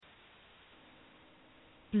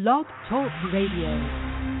Blog Talk Radio.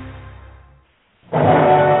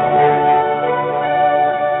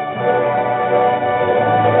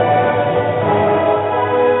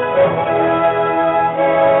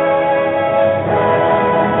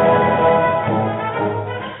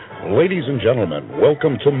 Ladies and gentlemen,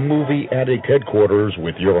 welcome to Movie Addict Headquarters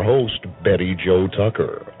with your host, Betty Jo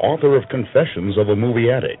Tucker, author of Confessions of a Movie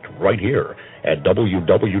Addict, right here at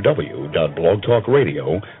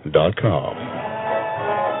www.blogtalkradio.com.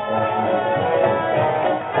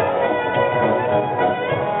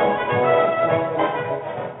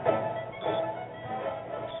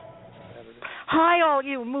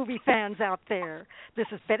 Movie fans out there. This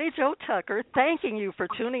is Betty Jo Tucker thanking you for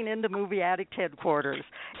tuning in to Movie Addict Headquarters.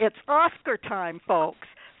 It's Oscar time, folks,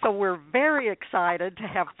 so we're very excited to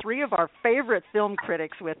have three of our favorite film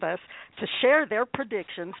critics with us to share their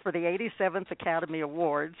predictions for the 87th Academy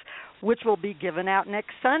Awards, which will be given out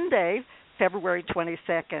next Sunday, February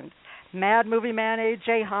 22nd. Mad Movie Man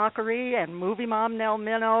A.J. Hakari and movie mom Nell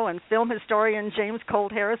Minow and film historian James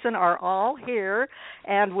Colt Harrison are all here,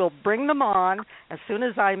 and we'll bring them on as soon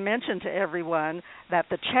as I mention to everyone that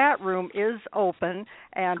the chat room is open,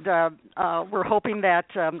 and we're hoping that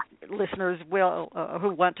listeners will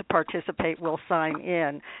who want to participate will sign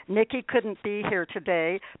in. Nikki couldn't be here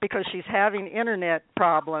today because she's having internet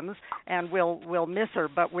problems, and we'll miss her,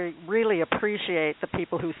 but we really appreciate the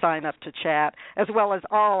people who sign up to chat, as well as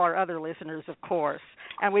all our other listeners, of course.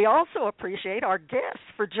 And we also appreciate our guests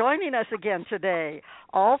for joining us again today.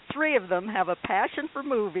 All three of them have a passion for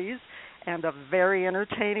movies and a very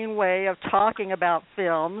entertaining way of talking about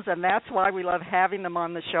films, and that's why we love having them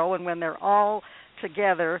on the show. And when they're all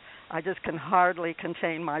together, I just can hardly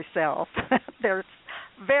contain myself. They're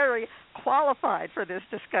very qualified for this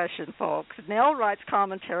discussion, folks. Nell writes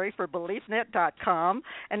commentary for BeliefNet.com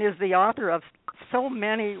and is the author of so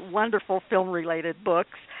many wonderful film-related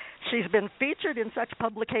books. She's been featured in such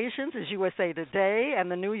publications as USA Today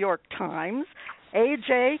and the New York Times.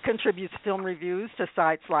 AJ contributes film reviews to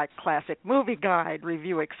sites like Classic Movie Guide,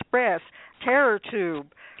 Review Express, TerrorTube,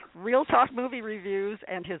 ReelTalk Movie Reviews,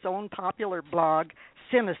 and his own popular blog,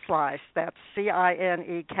 Cineslice. That's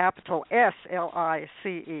CINE capital SLICE.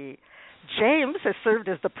 James has served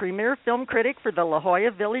as the premier film critic for the La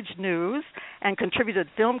Jolla Village News and contributed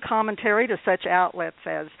film commentary to such outlets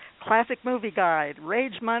as Classic Movie Guide,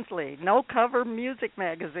 Rage Monthly, No Cover Music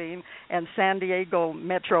Magazine, and San Diego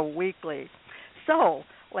Metro Weekly. So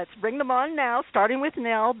let's bring them on now, starting with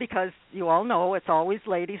Nell, because you all know it's always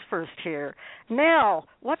ladies first here. Nell,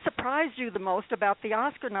 what surprised you the most about the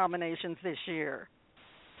Oscar nominations this year?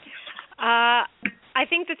 I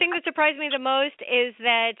think the thing that surprised me the most is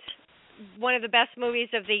that one of the best movies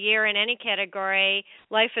of the year in any category,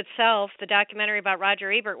 Life Itself, the documentary about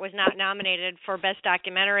Roger Ebert, was not nominated for Best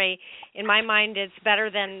Documentary. In my mind, it's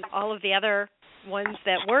better than all of the other ones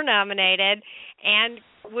that were nominated and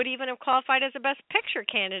would even have qualified as a Best Picture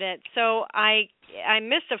candidate. So I'm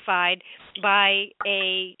mystified by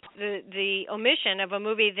the omission of a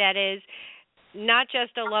movie that is not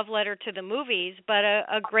just a love letter to the movies, but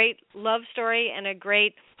a great love story and a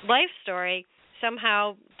great life story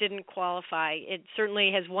somehow didn't qualify. It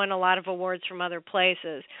certainly has won a lot of awards from other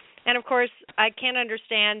places. And, of course, I can't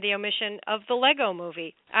understand the omission of the Lego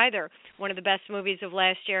Movie either, one of the best movies of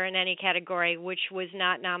last year in any category, which was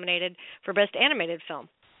not nominated for Best Animated Film.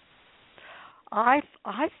 I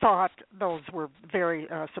thought those were very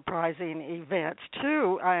surprising events,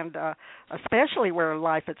 too, and especially where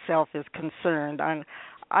life itself is concerned.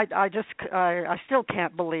 I still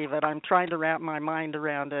can't believe it. I'm trying to wrap my mind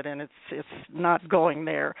around it, and it's not going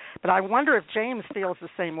there. But I wonder if James feels the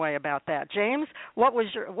same way about that. James, what was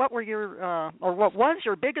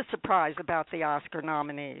your biggest surprise about the Oscar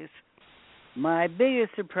nominees? My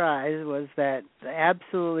biggest surprise was that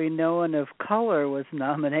absolutely no one of color was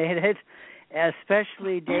nominated,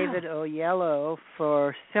 especially David Oyelowo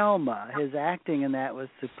for Selma. His acting in that was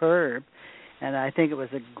superb. And I think it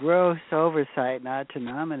was a gross oversight not to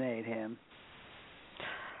nominate him.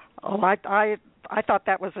 Oh, I thought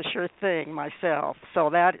that was a sure thing myself.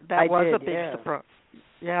 So that was a big surprise.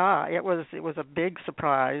 Yeah, it was a big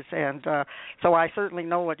surprise, and so I certainly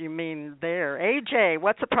know what you mean there. AJ,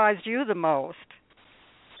 what surprised you the most?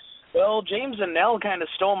 Well, James and Nell kind of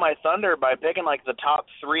stole my thunder by picking like the top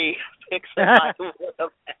three picks that I would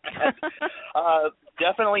have had.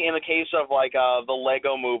 Definitely in the case of like the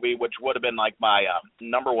Lego Movie, which would have been like my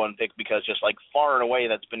number one pick, because just like far and away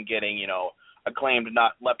that's been getting, acclaimed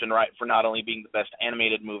not left and right for not only being the best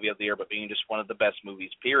animated movie of the year, but being just one of the best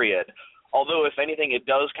movies, period. Although, if anything, it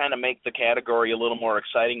does kind of make the category a little more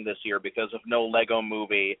exciting this year because of no Lego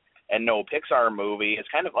Movie and no Pixar movie, it's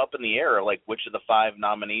kind of up in the air, like which of the 5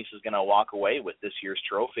 nominees is going to walk away with this year's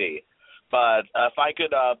trophy. But if I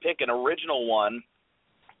could pick an original one,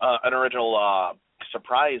 an original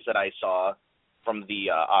surprise that I saw from the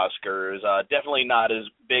Oscars, definitely not as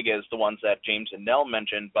big as the ones that James and Nell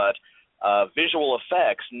mentioned, but visual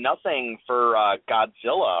effects, nothing for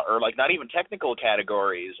Godzilla, or like not even technical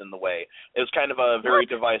categories in the way. It was kind of a very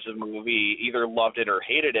divisive movie, either loved it or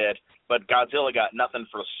hated it, but Godzilla got nothing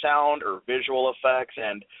for sound or visual effects,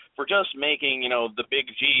 and for just making, the Big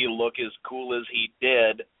G look as cool as he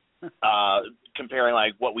did, comparing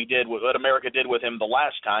like what America did with him the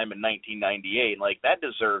last time in 1998, like that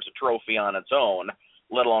deserves a trophy on its own,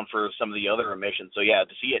 let alone for some of the other emissions. So, yeah,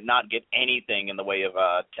 to see it not get anything in the way of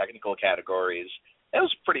technical categories, it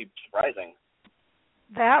was pretty surprising.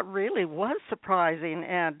 That really was surprising,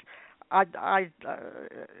 and I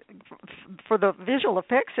for the visual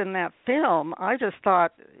effects in that film, I just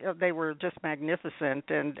thought they were just magnificent,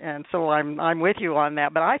 and so I'm with you on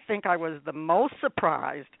that. But I think I was the most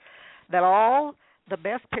surprised that all the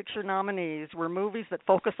Best Picture nominees were movies that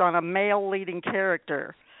focus on a male leading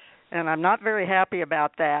character. And I'm not very happy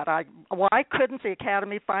about that. Why couldn't the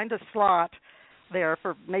Academy find a slot there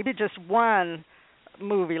for maybe just one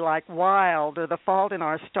movie like Wild or The Fault in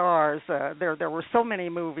Our Stars? There were so many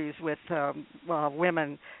movies with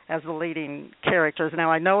women as the leading characters.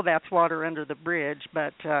 Now, I know that's water under the bridge,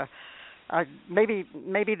 but maybe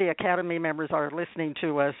the Academy members are listening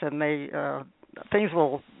to us, and they things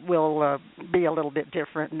will be a little bit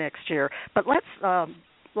different next year. But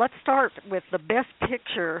let's start with the Best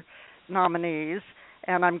Picture nominees,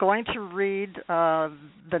 and I'm going to read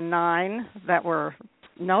the 9 that were.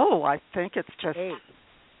 No, I think it's just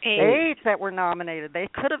 8 that were nominated. They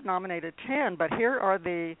could have nominated 10, but here are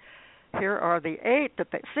the 8 that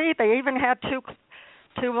they even had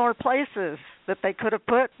two more places that they could have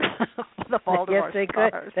put The Fault of Our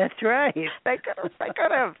Stars. Could. That's right. They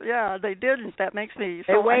could have. Yeah, they didn't. That makes me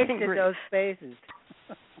so angry. They wasted those spaces.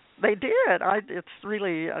 They did. It's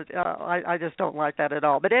really. I just don't like that at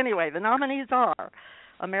all. But anyway, the nominees are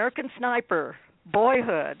American Sniper,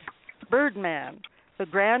 Boyhood, Birdman, The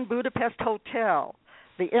Grand Budapest Hotel,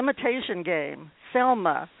 The Imitation Game,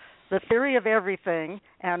 Selma, The Theory of Everything,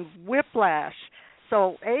 and Whiplash.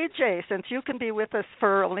 So, AJ, since you can be with us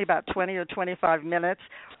for only about 20 or 25 minutes,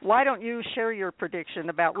 why don't you share your prediction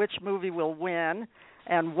about which movie will win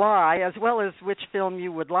and why, as well as which film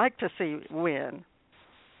you would like to see win?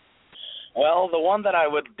 Well, the one that I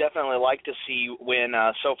would definitely like to see win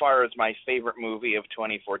so far is my favorite movie of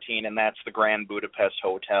 2014, and that's The Grand Budapest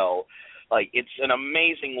Hotel. Like, it's an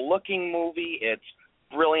amazing-looking movie. It's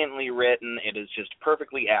brilliantly written. It is just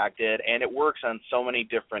perfectly acted, and it works on so many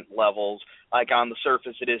different levels. Like, on the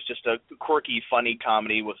surface, it is just a quirky, funny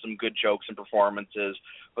comedy with some good jokes and performances,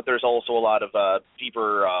 but there's also a lot of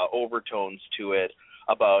deeper overtones to it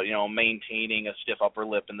about, maintaining a stiff upper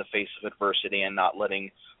lip in the face of adversity and not letting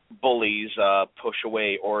bullies push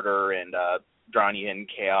away order and drown you in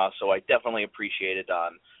chaos. So I definitely appreciate it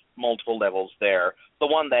on multiple levels there. The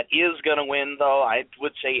one that is going to win, though, I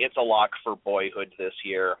would say it's a lock for Boyhood this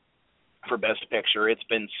year for Best Picture. It's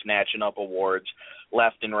been snatching up awards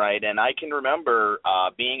left and right, and I can remember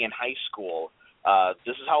being in high school.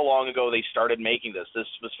 This is how long ago they started making this. This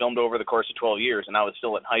was filmed over the course of 12 years, and I was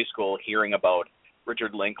still in high school hearing about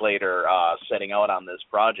Richard Linklater setting out on this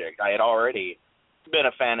project. I had already been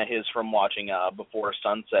a fan of his from watching Before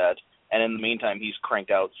Sunset, and in the meantime, he's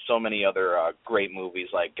cranked out so many other great movies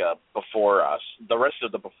like Before Us, the rest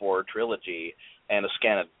of the Before trilogy, and A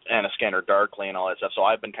Scanner Darkly and all that stuff. So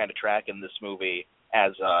I've been kind of tracking this movie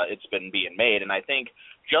as it's been being made, and I think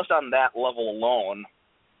just on that level alone,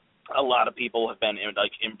 a lot of people have been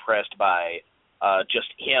impressed by just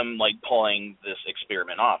him pulling this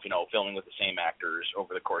experiment off. Filming with the same actors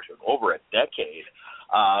over the course of over a decade.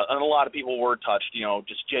 And a lot of people were touched,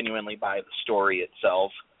 just genuinely by the story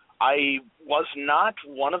itself. I was not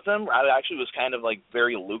one of them. I actually was kind of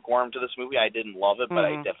very lukewarm to this movie. I didn't love it, but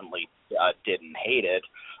I definitely didn't hate it.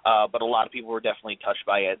 But a lot of people were definitely touched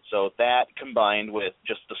by it. So that combined with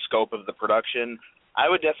just the scope of the production, I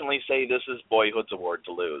would definitely say this is Boyhood's award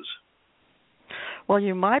to lose. Well,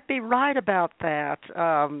 you might be right about that.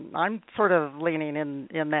 I'm sort of leaning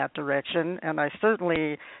in that direction, and I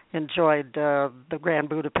certainly enjoyed the Grand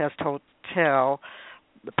Budapest Hotel.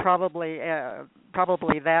 Probably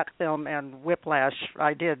that film and Whiplash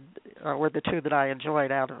were the two that I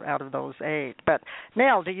enjoyed out of those 8. But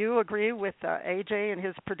Nell, do you agree with AJ and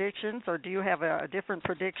his predictions, or do you have a different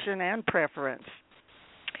prediction and preference?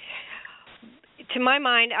 To my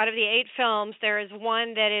mind, out of the 8 films, there is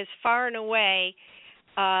one that is far and away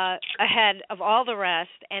ahead of all the rest,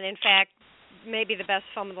 and in fact, maybe the best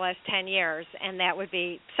film of the last 10 years, and that would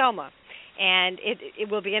be Selma. And it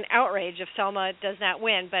will be an outrage if Selma does not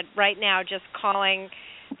win. But right now, just calling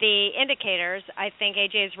the indicators, I think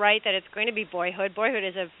AJ is right that it's going to be Boyhood. Boyhood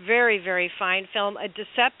is a very, very fine film, a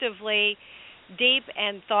deceptively deep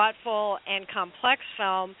and thoughtful and complex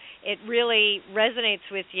film. It really resonates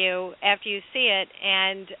with you after you see it,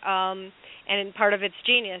 and part of its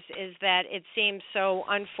genius is that it seems so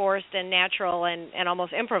unforced and natural and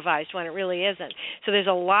almost improvised when it really isn't. So there's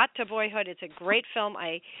a lot to Boyhood. It's a great film.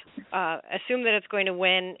 I assume that it's going to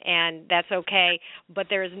win, and that's okay, but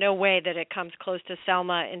there is no way that it comes close to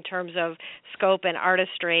Selma in terms of scope and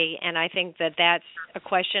artistry, and I think that that's a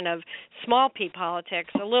question of small P politics,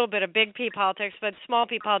 a little bit of big P politics, but small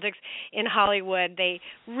P politics in Hollywood. They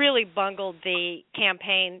really bungled the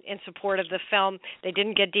campaign in support of the film. They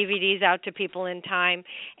didn't get DVDs out to people in time,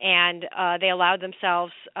 and they allowed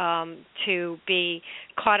themselves to be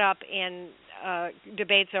caught up in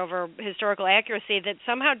debates over historical accuracy that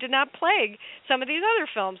somehow did not plague some of these other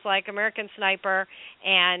films like American Sniper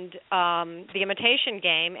and The Imitation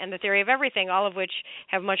Game and The Theory of Everything, all of which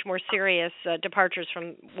have much more serious departures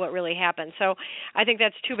from what really happened. So I think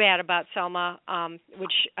that's too bad about Selma,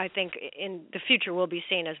 which I think in the future will be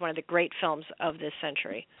seen as one of the great films of this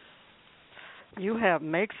century. You have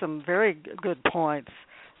make some very good points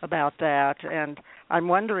about that, and I'm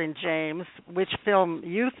wondering, James, which film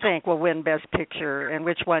you think will win Best Picture and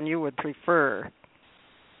which one you would prefer.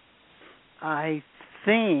 I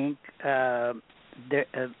think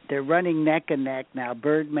they're running neck and neck now,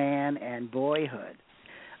 Birdman and Boyhood.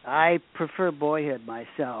 I prefer Boyhood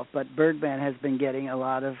myself, but Birdman has been getting a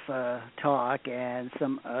lot of talk and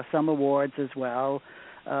some awards as well.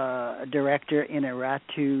 Director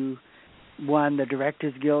Inarritu won the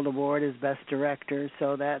Directors Guild Award as Best Director,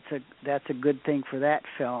 so that's a good thing for that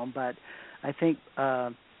film. But I think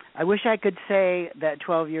I wish I could say that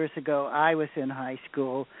 12 years ago I was in high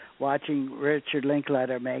school watching Richard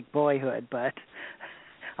Linklater make Boyhood, but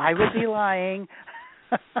I would be lying.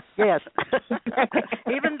 Yes,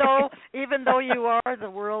 even though you are the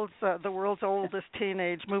world's oldest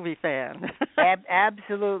teenage movie fan.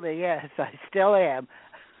 Absolutely, yes, I still am.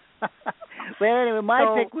 Well, anyway,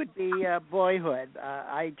 my pick would be Boyhood.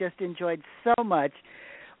 I just enjoyed so much.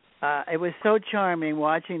 It was so charming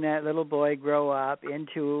watching that little boy grow up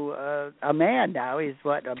into a man now. He's,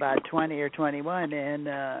 about 20 or 21, and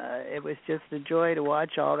it was just a joy to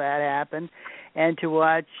watch all that happen and to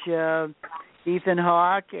watch Ethan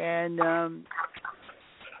Hawke and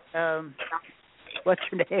what's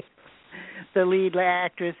her name? The lead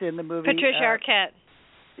actress in the movie. Patricia Arquette.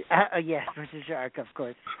 Yes, Patricia Arquette, of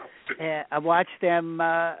course. I watched them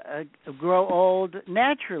grow old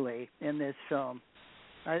naturally in this film.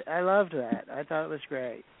 I loved that. I thought it was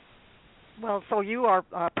great. Well, so you are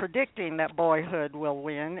predicting that Boyhood will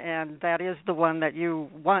win, and that is the one that you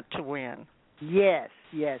want to win. Yes,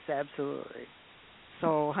 absolutely.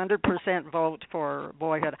 So 100% vote for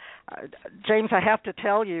Boyhood. James, I have to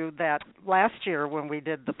tell you that last year when we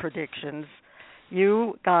did the predictions,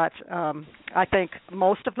 you got, I think,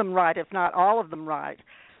 most of them right, if not all of them right.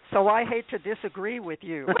 So I hate to disagree with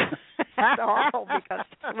you at all, because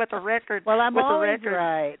with a record, I'm always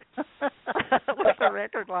right. with a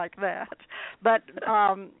record like that. But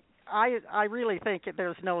I really think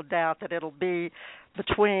there's no doubt that it'll be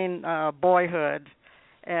between Boyhood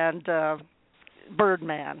and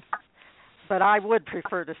Birdman. But I would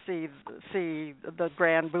prefer to see the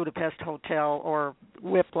Grand Budapest Hotel or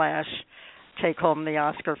Whiplash take home the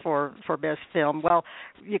Oscar for Best Film. Well,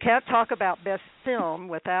 you can't talk about Best Film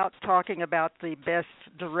without talking about the Best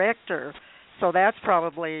Director. So that's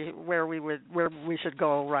probably where we should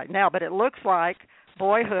go right now. But it looks like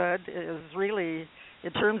Boyhood is really,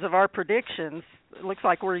 in terms of our predictions, it looks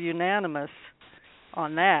like we're unanimous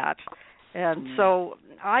on that. And so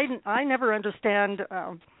I never understand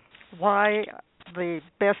why the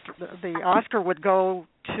Oscar would go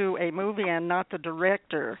to a movie and not the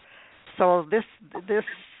director. So this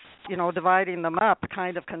dividing them up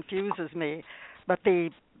kind of confuses me. But the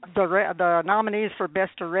nominees for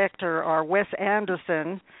Best Director are Wes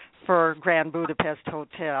Anderson for Grand Budapest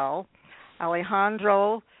Hotel,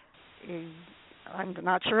 Alejandro, I'm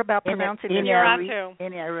not sure about pronouncing it. Inarritu.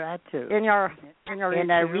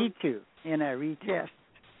 Yes.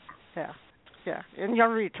 Yeah.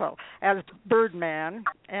 Inarritu as Birdman,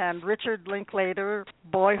 and Richard Linklater,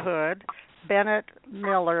 Boyhood, Bennett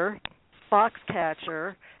Miller,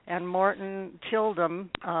 Foxcatcher, and Morton Tildum,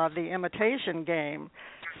 The Imitation Game.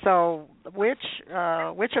 So which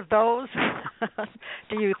of those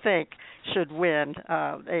do you think should win,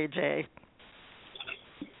 AJ?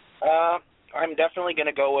 I'm definitely going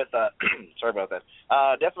to go with sorry about that.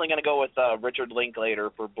 Definitely going to go with Richard Linklater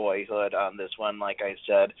for Boyhood on this one. Like I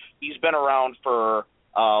said, he's been around for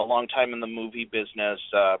a long time in the movie business,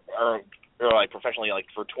 or like professionally, like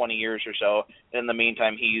for 20 years or so. In the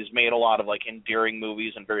meantime, he's made a lot of like endearing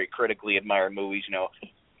movies and very critically admired movies. You know,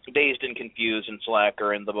 Dazed and Confused and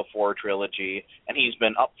Slacker and the Before trilogy, and he's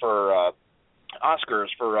been up for Oscars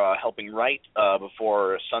for helping write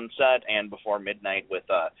Before Sunset and Before Midnight with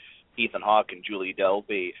Ethan Hawke and Julie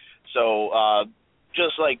Delpy. So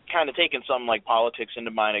just like kind of taking some like politics into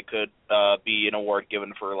mind, it could be an award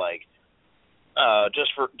given for like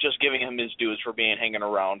just giving him his dues for being hanging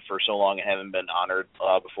around for so long and having been honored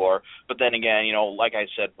before. But then again, you know, like I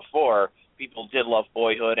said before, people did love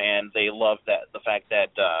Boyhood, and they loved the fact that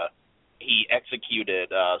he executed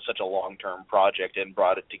such a long-term project and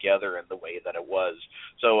brought it together in the way that it was.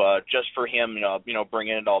 So just for him, you know,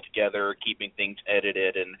 bringing it all together, keeping things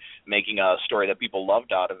edited, and making a story that people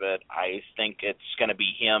loved out of it, I think it's going to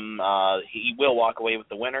be him. He will walk away with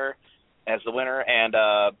the winner as the winner. And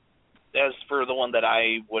as for the one that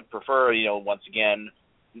I would prefer, you know, once again,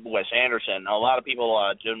 Wes Anderson. A lot of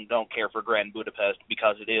people don't care for Grand Budapest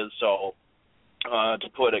because it is so, to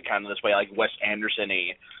put it kind of this way, like Wes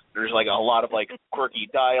Anderson-y. There's like a lot of like quirky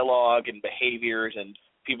dialogue and behaviors, and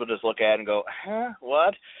people just look at it and go, huh,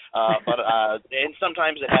 what? But and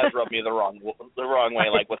sometimes it has rubbed me the wrong way.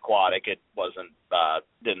 Like with Aquatic, it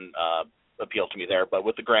didn't appeal to me there. But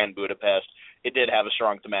with the Grand Budapest, it did have a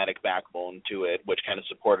strong thematic backbone to it, which kind of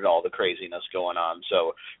supported all the craziness going on.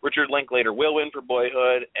 So Richard Linklater will win for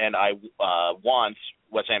Boyhood, and I want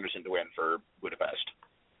Wes Anderson to win for Budapest.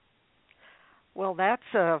 Well, that's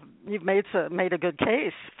you've made a good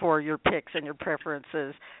case for your picks and your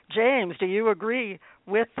preferences. James, do you agree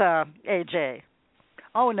with AJ?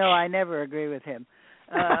 Oh no, I never agree with him.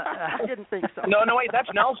 I didn't think so. No, wait, that's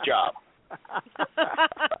Nell's job.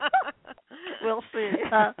 We'll see.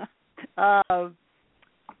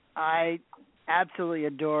 I absolutely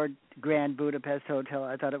adored Grand Budapest Hotel.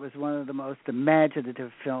 I thought it was one of the most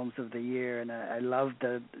imaginative films of the year, and I loved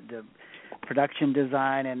the production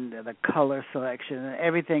design and the color selection and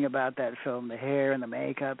everything about that film, the hair and the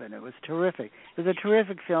makeup, and it was terrific. It was a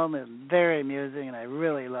terrific film and very amusing, and I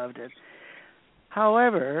really loved it.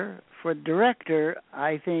 However, for director,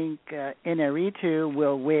 I think Inarritu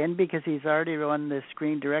will win because he's already won the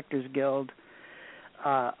Screen Directors Guild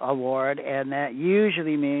award, and that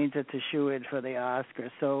usually means it's a shoo-in for the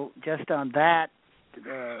Oscar. So just on that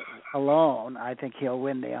alone, I think he'll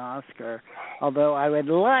win the Oscar, although I would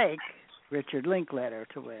like Richard Linklater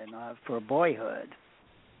to win for Boyhood.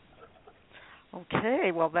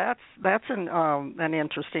 Okay, well that's an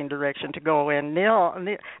interesting direction to go in.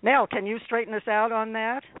 Nell, can you straighten us out on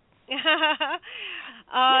that?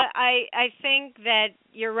 I think that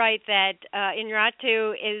you're right that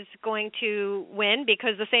Inarritu is going to win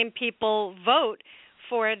because the same people vote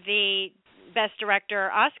for the Best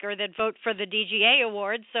Director Oscar that vote for the DGA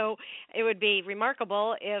award, so it would be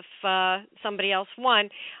remarkable if somebody else won.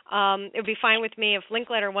 It would be fine with me if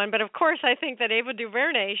Linklater won, but of course I think that Ava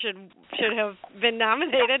DuVernay should have been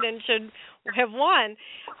nominated and should have won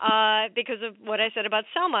because of what I said about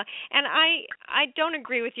Selma. And I don't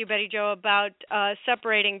agree with you, Betty Jo, about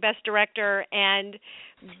separating Best Director and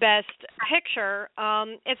Best Picture.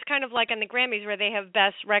 It's kind of like on the Grammys where they have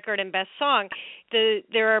Best Record and Best Song.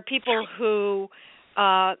 There are people who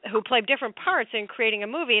play different parts in creating a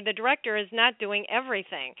movie. The director is not doing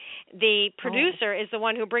everything. The producer is the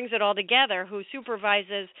one who brings it all together, who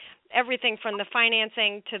supervises everything from the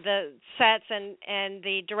financing to the sets and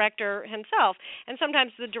the director himself. And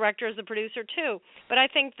sometimes the director is the producer too. But I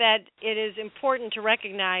think that it is important to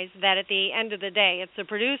recognize that at the end of the day, it's the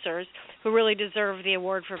producers who really deserve the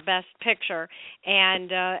award for Best Picture, and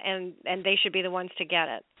they should be the ones to get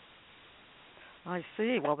it. I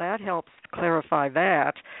see. Well, that helps clarify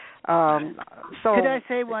that. So, could I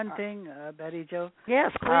say one thing, Betty Jo?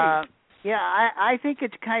 Yes, please. I think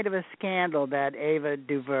it's kind of a scandal that Ava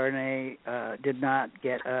DuVernay did not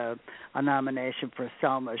get a nomination for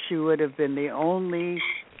Selma. She would have been the only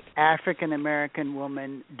African-American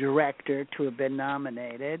woman director to have been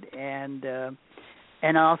nominated, and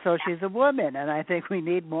also she's a woman, and I think we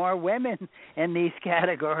need more women in these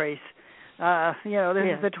categories. This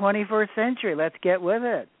is the 21st century. Let's get with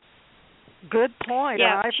it. Good point.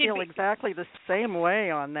 Yeah, I feel exactly the same way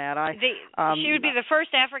on that. She would be the first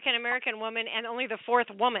African-American woman and only the fourth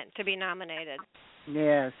woman to be nominated.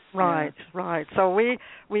 Yes. Right. So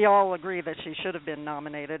we all agree that she should have been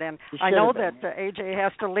nominated, and I know that AJ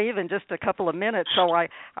has to leave in just a couple of minutes. So I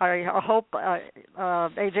hope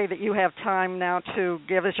AJ that you have time now to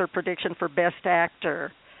give us your prediction for Best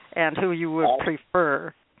Actor. and who you would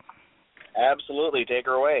prefer. Absolutely. Take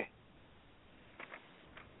her away.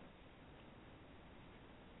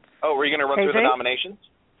 Oh, were you going to run through the nominations?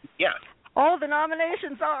 Yeah. Oh, the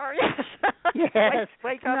nominations are, yes. Yes.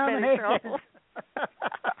 Wake up, Betty.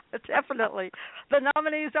 Definitely. The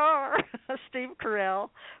nominees are Steve Carell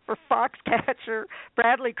for Foxcatcher,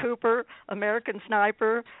 Bradley Cooper, American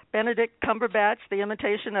Sniper, Benedict Cumberbatch, The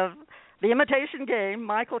Imitation Game,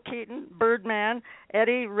 Michael Keaton, Birdman,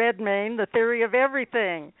 Eddie Redmayne, The Theory of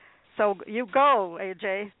Everything. So you go,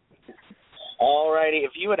 AJ. All righty.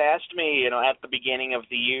 If you had asked me, at the beginning of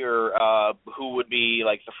the year, who would be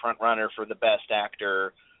like the front runner for the Best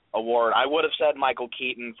Actor award, I would have said Michael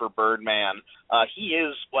Keaton for Birdman. He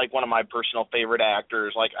is like one of my personal favorite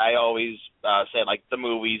actors. Like I always say, like the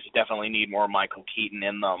movies definitely need more Michael Keaton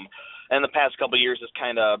in them. And the past couple of years it's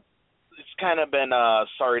kind of been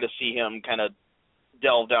sorry to see him kind of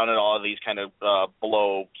delve down at all of these kind of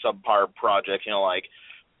below subpar projects. Like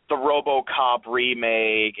the RoboCop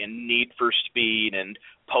remake and Need for Speed and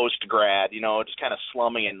Post-Grad, just kind of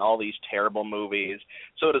slumming in all these terrible movies.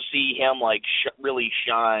 So to see him like really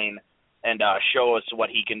shine and show us what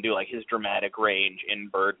he can do, like his dramatic range in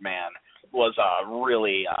Birdman, was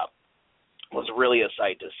really a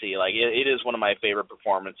sight to see. Like it is one of my favorite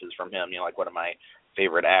performances from him. Like one of my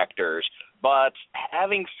favorite actors. But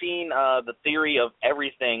having seen The Theory of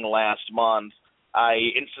Everything last month, I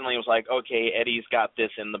instantly was like, okay, Eddie's got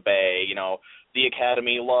this in the bay. The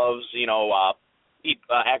Academy loves,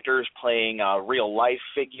 actors playing real life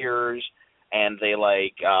figures, and they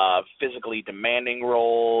like physically demanding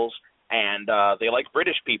roles, and they like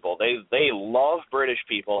British people. They love British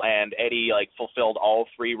people, and Eddie like fulfilled all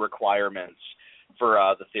three requirements for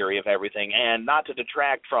The Theory of Everything. And not to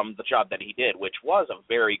detract from the job that he did, which was a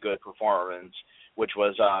very good performance, which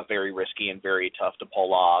was very risky and very tough to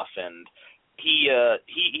pull off. And he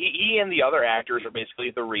and the other actors are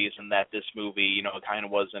basically the reason that this movie, kind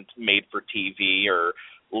of wasn't made for TV or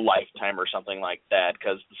Lifetime or something like that,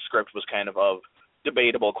 because the script was kind of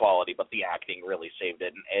debatable quality, but the acting really saved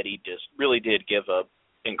it, and Eddie just really did give a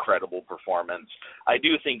incredible performance. I do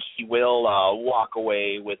think he will walk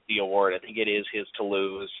away with the award. I think it is his to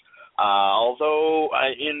lose. Although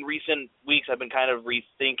in recent weeks I've been kind of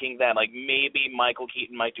rethinking that, like maybe Michael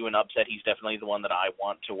Keaton might do an upset. He's definitely the one that I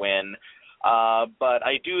want to win. But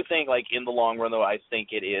I do think, like, in the long run, though, I think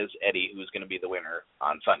it is Eddie who's going to be the winner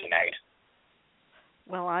on Sunday night.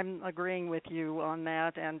 Well, I'm agreeing with you on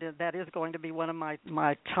that, and that is going to be one of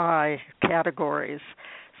my tie categories.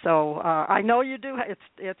 So I know you do.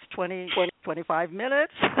 It's 25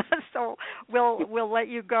 minutes, so we'll let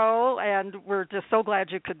you go, and we're just so glad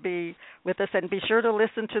you could be with us. And be sure to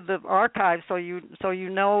listen to the archives so you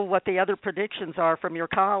know what the other predictions are from your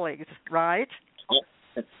colleagues, right?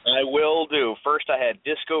 I will do. First I had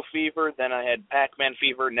disco fever, then I had Pac-Man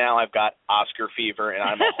fever, now I've got Oscar fever, and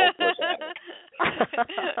I'm a hopeless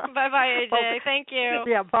addict. Bye-bye, AJ. Thank you.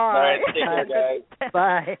 Yeah, bye. All right, take care, guys.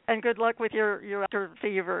 Bye. And good luck with your Oscar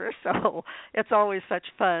fever. So it's always such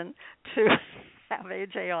fun to have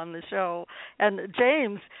AJ on the show. And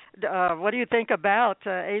James, what do you think about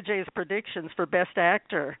AJ's predictions for Best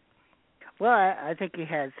Actor? Well, I think he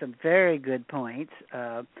had some very good points.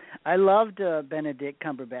 I loved Benedict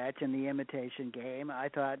Cumberbatch in The Imitation Game. I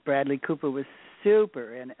thought Bradley Cooper was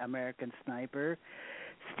super in American Sniper.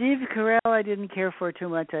 Steve Carell I didn't care for too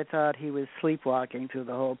much. I thought he was sleepwalking through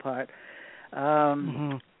the whole part.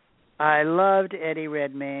 I loved Eddie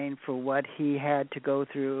Redmayne for what he had to go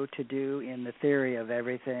through to do in The Theory of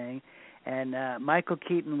Everything. And Michael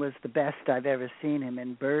Keaton was the best I've ever seen him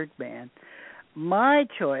in Birdman. My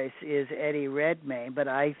choice is Eddie Redmayne, but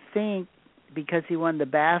I think because he won the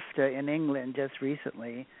BAFTA in England just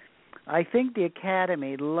recently, I think the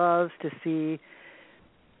Academy loves to see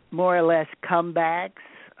more or less comebacks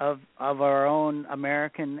of our own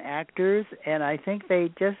American actors, and I think they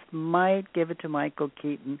just might give it to Michael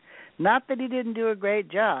Keaton. Not that he didn't do a great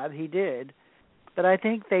job, he did, but I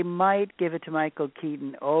think they might give it to Michael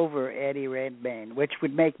Keaton over Eddie Redmayne, which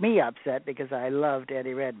would make me upset because I loved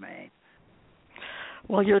Eddie Redmayne.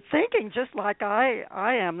 Well, you're thinking just like I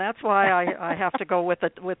am. That's why I have to go with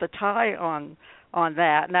a tie on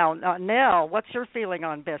that. Now, Nell, what's your feeling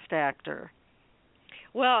on Best Actor?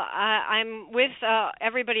 Well, I'm with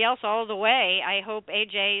everybody else all the way. I hope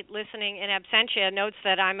AJ, listening in absentia, notes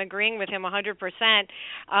that I'm agreeing with him 100%.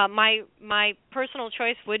 My personal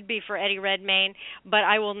choice would be for Eddie Redmayne, but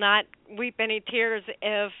I will not weep any tears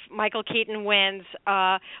if Michael Keaton wins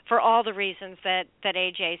for all the reasons that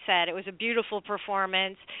AJ said. It was a beautiful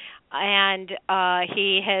performance. and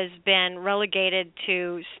he has been relegated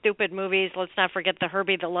to stupid movies. Let's not forget the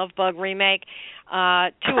Herbie the Love Bug remake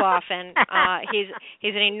too often.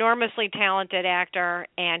 He's an enormously talented actor,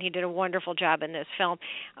 and he did a wonderful job in this film.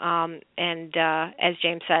 And as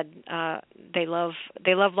James said, they love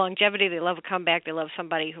longevity. They love a comeback. They love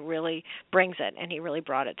somebody who really brings it, and he really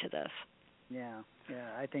brought it to this. Yeah,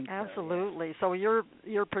 I think absolutely. So, yeah. So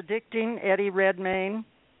you're predicting Eddie Redmayne?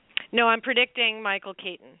 No, I'm predicting Michael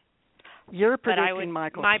Keaton. You're predicting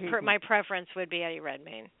Michael Keaton. My preference would be Eddie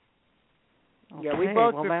Redmayne. Okay, yeah, we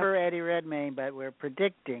both prefer Eddie Redmayne, but we're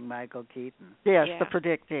predicting Michael Keaton. Yes, the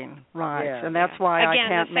predicting, right. Yeah. And that's why Again, I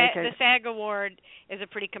can't make it. The SAG Award is a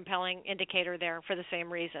pretty compelling indicator there for the same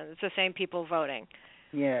reason. It's the same people voting.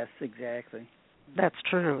 Yes, exactly. That's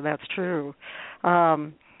true.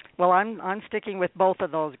 Well, I'm sticking with both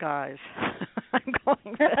of those guys.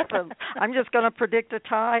 I'm just going to predict a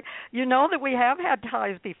tie. You know that we have had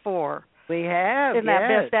ties before. We have, in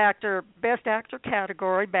that best actor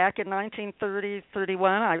category back in 1930-31.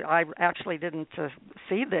 I actually didn't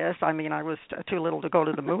see this. I mean, I was too little to go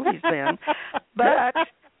to the movies then. But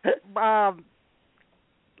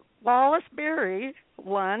Wallace Beery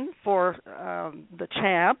won for The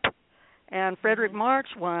Champ, and Frederick March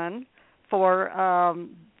won for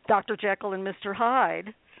Dr. Jekyll and Mr.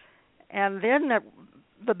 Hyde. And then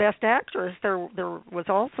the best actress, there was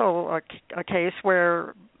also a case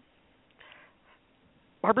where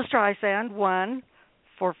Barbra Streisand won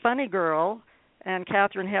for Funny Girl, and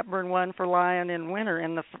Katharine Hepburn won for Lion in Winter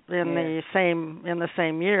in the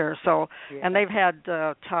same year. So, and they've had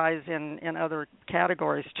ties in other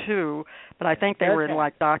categories too, but I think they were in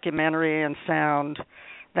like documentary and sound.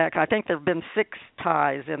 I think there've been 6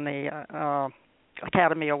 ties in the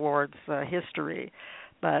Academy Awards history.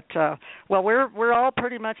 But well, we're all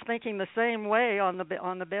pretty much thinking the same way on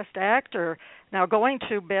the best actor. Now, going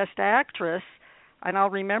to best actress, and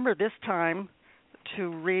I'll remember this time to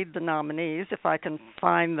read the nominees if I can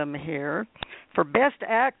find them here. For best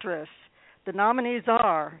actress, the nominees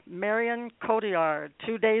are Marion Cotillard,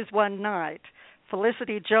 2 Days, One Night;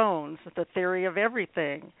 Felicity Jones, The Theory of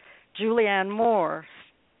Everything; Julianne Moore,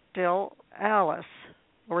 Still Alice.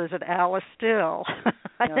 Or is it Alice Still?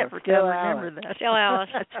 I never can remember that. Still Alice.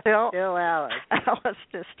 Still Alice.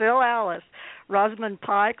 Still Alice. Rosamund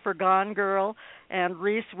Pike for Gone Girl, and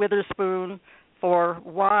Reese Witherspoon for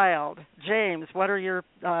Wild. James, what are your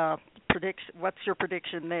what's your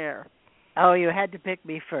prediction there? Oh, you had to pick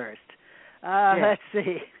me first. Let's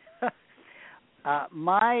see.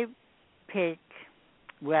 My pick.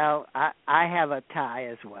 Well, I have a tie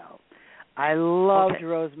as well. I loved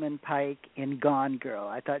Rosamund Pike in Gone Girl.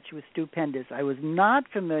 I thought she was stupendous. I was not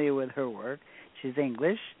familiar with her work. She's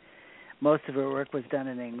English. Most of her work was done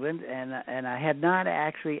in England, and I had not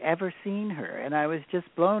actually ever seen her. And I was just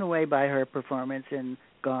blown away by her performance in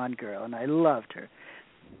Gone Girl, and I loved her.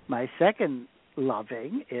 My second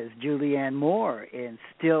loving is Julianne Moore in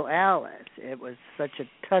Still Alice. It was such a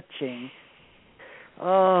touching...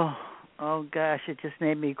 Oh gosh, it just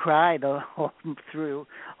made me cry the whole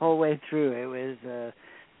way through. It was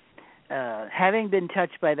having been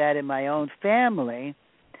touched by that in my own family,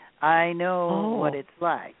 I know what it's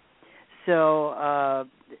like. So,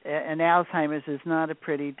 and Alzheimer's is not a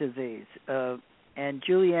pretty disease. And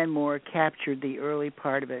Julianne Moore captured the early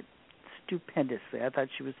part of it stupendously. I thought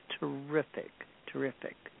she was terrific.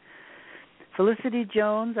 Felicity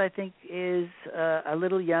Jones, I think, is a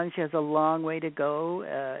little young. She has a long way to go.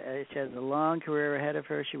 She has a long career ahead of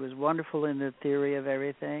her. She was wonderful in The Theory of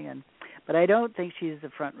Everything, but I don't think she's the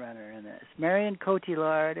front runner in this. Marion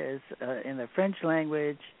Cotillard is in the French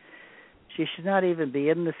language. She should not even be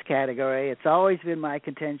in this category. It's always been my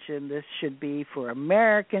contention this should be for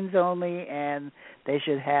Americans only, and they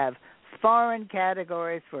should have foreign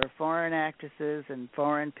categories for foreign actresses and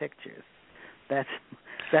foreign pictures.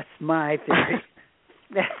 That's my theory.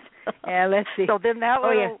 And let's see. So then that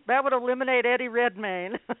would eliminate Eddie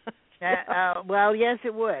Redmayne. Well, yes,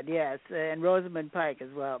 it would. Yes, and Rosamund Pike as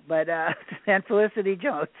well. But and Felicity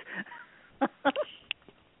Jones.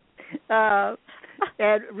 And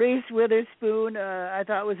Reese Witherspoon, I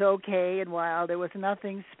thought was okay and Wild. There was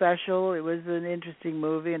nothing special. It was an interesting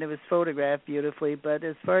movie, and it was photographed beautifully. But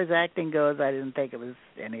as far as acting goes, I didn't think it was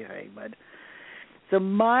anything. But so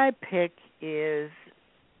my pick is,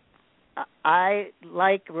 I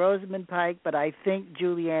like Rosamund Pike, but I think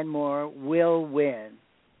Julianne Moore will win.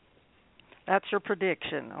 That's your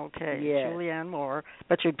prediction, okay? Yes. Julianne Moore,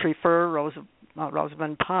 but you'd prefer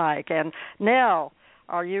Rosamund Pike. And Nell,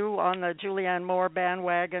 are you on the Julianne Moore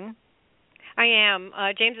bandwagon? I am.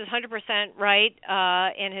 James is 100% right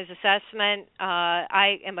in his assessment.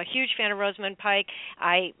 I am a huge fan of Rosamund Pike.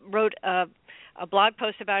 I wrote a blog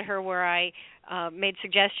post about her where I made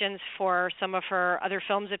suggestions for some of her other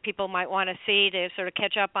films that people might want to see to sort of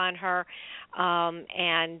catch up on her. I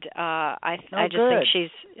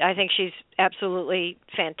think she's absolutely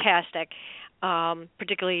fantastic.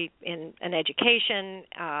 Particularly in education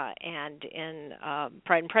and in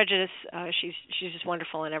Pride and Prejudice. She's just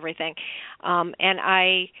wonderful in everything. And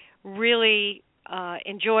I really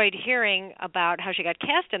enjoyed hearing about how she got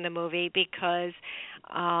cast in the movie because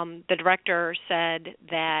the director said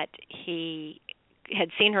that he had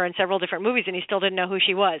seen her in several different movies and he still didn't know who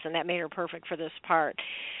she was, and that made her perfect for this part.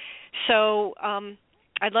 So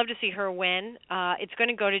I'd love to see her win. It's going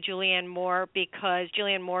to go to Julianne Moore because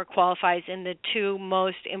Julianne Moore qualifies in the two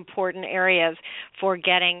most important areas for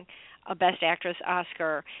getting a Best Actress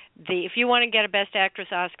Oscar. If you want to get a Best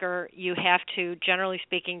Actress Oscar, you have to, generally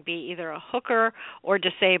speaking, be either a hooker or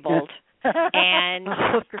disabled. And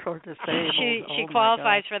she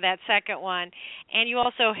qualifies for that second one. And you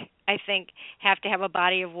also, I think, have to have a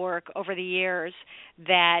body of work over the years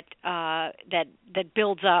that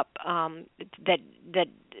builds up, that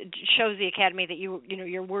shows the Academy that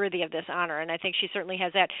you're worthy of this honor. And I think she certainly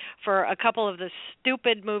has that. For a couple of the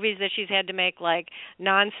stupid movies that she's had to make, like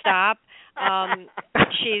Nonstop,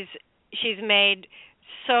 she's made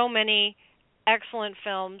so many excellent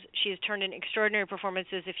films. She's turned in extraordinary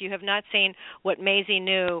performances. If you have not seen What Maisie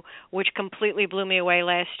Knew, which completely blew me away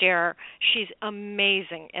last year, she's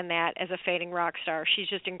amazing in that as a fading rock star. She's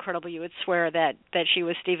just incredible. You would swear that she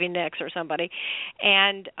was Stevie Nicks or somebody.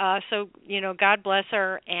 And so, God bless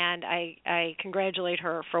her, and I congratulate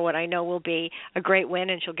her for what I know will be a great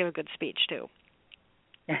win, and she'll give a good speech, too.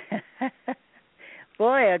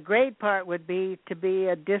 Boy, a great part would be to be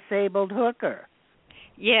a disabled hooker.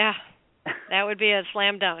 Yeah. That would be a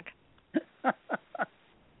slam dunk.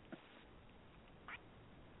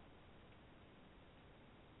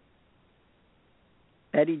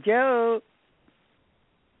 Betty Jo.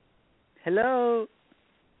 Hello.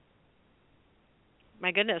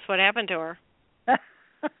 My goodness, what happened to her?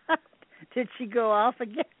 Did she go off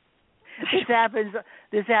again?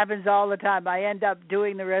 This happens all the time. I end up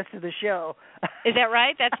doing the rest of the show. Is that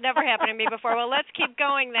right? That's never happened to me before. Well, let's keep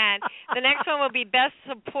going then. The next one will be Best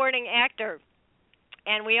Supporting Actor.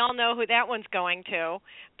 And we all know who that one's going to.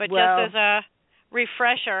 But just as a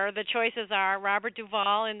refresher, the choices are Robert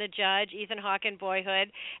Duvall in The Judge, Ethan Hawke in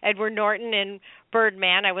Boyhood, Edward Norton in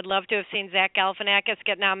Birdman. I would love to have seen Zach Galifianakis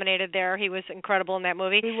get nominated there. He was incredible in that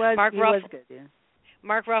movie. He was good, yeah.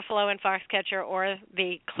 Mark Ruffalo in Foxcatcher, or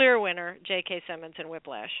the clear winner, J.K. Simmons in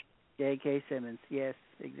Whiplash. J.K. Simmons, yes,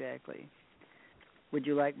 exactly. Would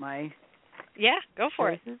you like my Yeah, go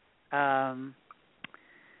for choices?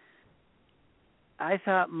 I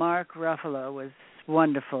thought Mark Ruffalo was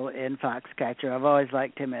wonderful in Foxcatcher. I've always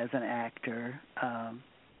liked him as an actor.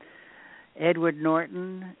 Edward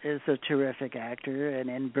Norton is a terrific actor, and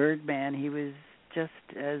in Birdman he was just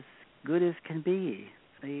as good as can be.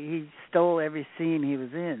 He stole every scene he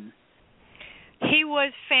was in. He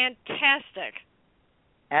was fantastic.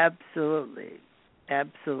 Absolutely.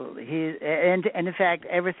 And in fact,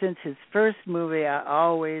 ever since his first movie, I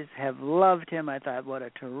always have loved him. I thought, what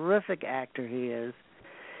a terrific actor he is.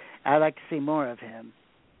 I'd like to see more of him.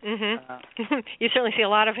 Mm-hmm. You certainly see a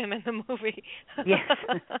lot of him in the movie. Yes.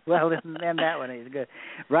 Well, in that one he's good.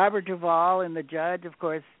 Robert Duvall in The Judge, of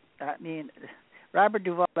course. I mean, Robert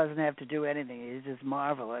Duvall doesn't have to do anything. He's just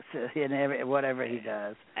marvelous in whatever he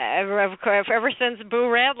does. Ever since Boo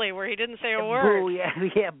Radley, where he didn't say a word. Boo,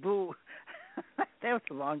 yeah, Boo. That was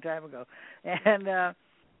a long time ago. And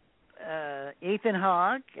Ethan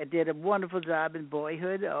Hawke did a wonderful job in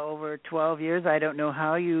Boyhood over 12 years. I don't know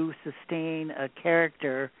how you sustain a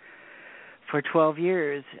character for 12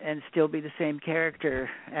 years and still be the same character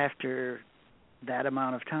after that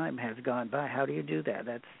amount of time has gone by. How do you do that?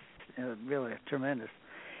 That's really tremendous.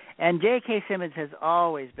 And J.K. Simmons has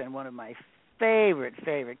always been one of my favorite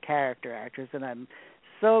character actors, and I'm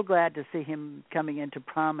so glad to see him coming into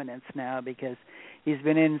prominence now because he's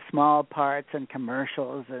been in small parts and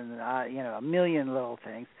commercials and a million little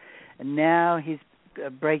things, and now he's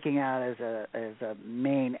breaking out as a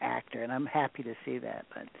main actor, and I'm happy to see that.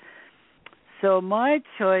 So my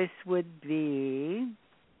choice would be,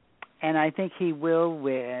 and I think he will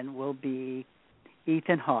win, will be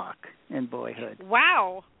Ethan Hawke in Boyhood.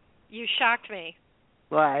 Wow, you shocked me.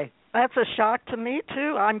 Why? That's a shock to me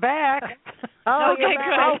too. I'm back. Oh, okay,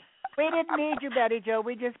 good. We didn't need you, Betty Jo.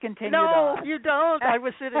 We just continued No, on. you don't. I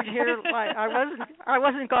was sitting here like I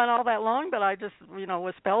wasn't gone all that long, but I just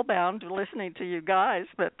was spellbound listening to you guys.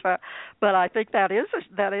 But I think that is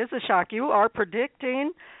a shock. You are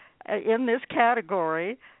predicting in this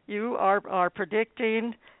category. You are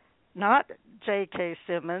predicting not J.K.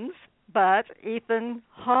 Simmons, but Ethan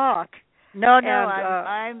Hawke. No,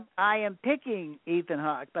 I am picking Ethan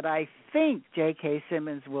Hawke, but I think J.K.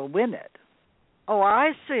 Simmons will win it. Oh,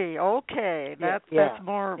 I see. Okay, that's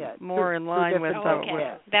more in line with.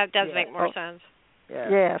 Okay, that does make more sense. Yeah.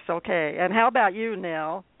 Yes. Okay. And how about you,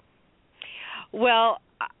 Nell? Well,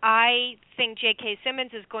 I think J.K.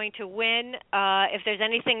 Simmons is going to win. If there's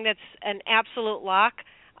anything that's an absolute lock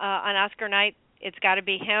on Oscar night, it's got to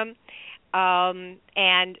be him.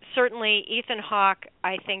 And certainly Ethan Hawke,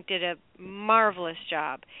 I think, did a marvelous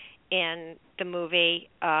job in the movie,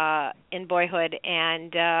 in Boyhood,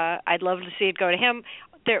 and I'd love to see it go to him.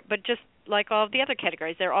 But just like all of the other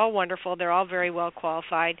categories, they're all wonderful. They're all very well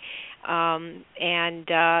qualified. So I'm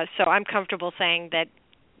comfortable saying that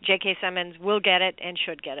J.K. Simmons will get it and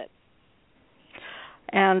should get it.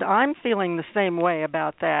 And I'm feeling the same way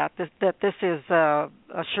about that. That this is a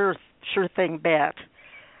sure thing bet.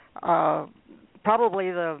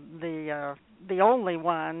 Probably the only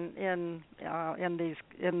one in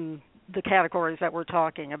the categories that we're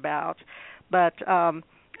talking about. But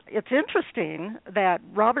it's interesting that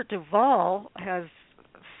Robert Duvall has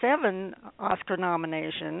 7 Oscar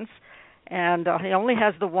nominations, and he only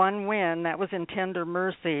has the one win. That was in Tender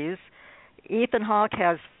Mercies. Ethan Hawke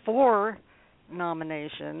has 4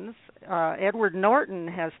 nominations. Edward Norton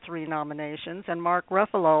has 3 nominations, and Mark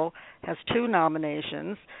Ruffalo has 2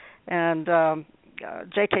 nominations. And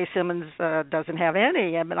J.K. Simmons doesn't have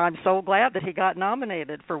any, and I'm so glad that he got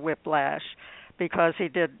nominated for Whiplash, because he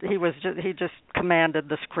just commanded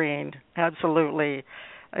the screen. Absolutely,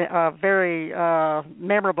 a very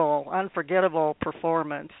memorable, unforgettable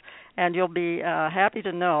performance. And you'll be happy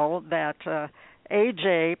to know that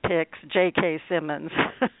AJ picks J.K. Simmons.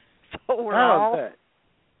 So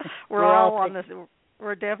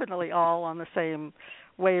we're definitely all on the same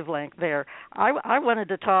wavelength there. I wanted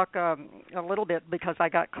to talk a little bit, because I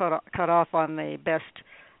got cut off on the Best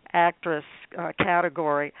Actress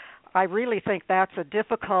category. I really think that's a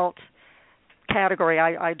difficult category.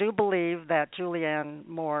 I do believe that Julianne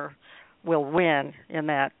Moore will win in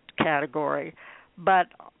that category, but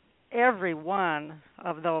every one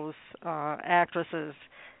of those actresses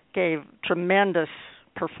gave tremendous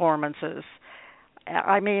performances.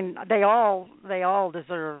 I mean, they all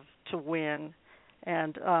deserve to win.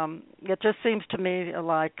 And it just seems to me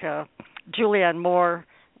like Julianne Moore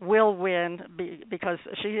will win because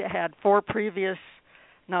she had 4 previous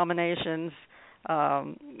nominations,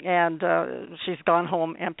 and she's gone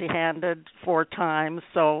home empty-handed 4 times.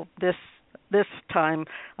 So this time,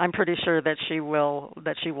 I'm pretty sure that she will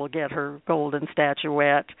get her golden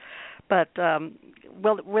statuette. But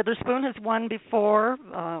Witherspoon has won before.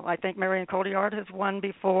 I think Marion Cotillard has won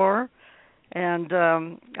before. And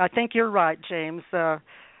I think you're right, James.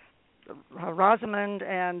 Rosamund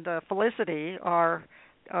and Felicity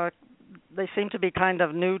they seem to be kind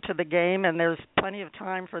of new to the game, and there's plenty of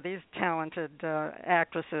time for these talented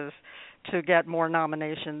actresses to get more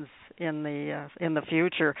nominations in the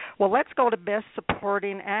future. Well, let's go to Best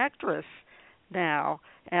Supporting Actress now.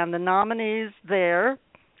 And the nominees there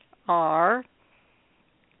are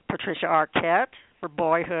Patricia Arquette for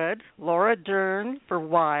Boyhood, Laura Dern for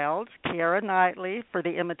Wild, Keira Knightley for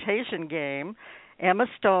The Imitation Game, Emma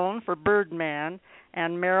Stone for Birdman,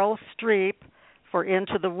 and Meryl Streep for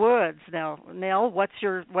Into the Woods. Now, Nell, what's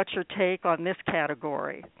your take on this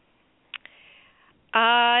category?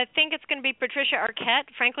 I think it's going to be Patricia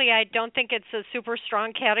Arquette. Frankly, I don't think it's a super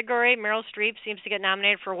strong category. Meryl Streep seems to get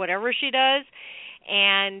nominated for whatever she does,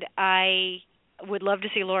 and I would love to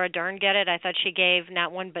see Laura Dern get it. I thought she gave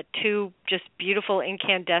not one but 2 just beautiful,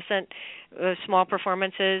 incandescent, small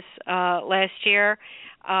performances last year.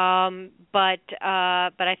 But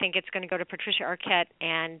I think it's going to go to Patricia Arquette,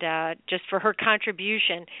 and just for her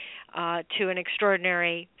contribution to an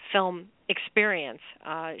extraordinary film experience,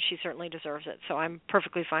 she certainly deserves it. So I'm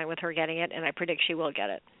perfectly fine with her getting it, and I predict she will get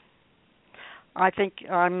it. I think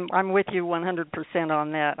I'm with you 100%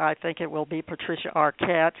 on that. I think it will be Patricia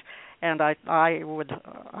Arquette, and I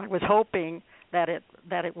was hoping that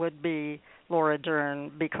it would be Laura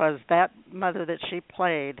Dern, because that mother that she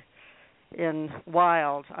played in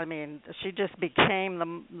Wild, I mean, she just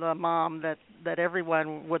became the mom that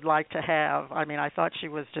everyone would like to have. I mean, I thought she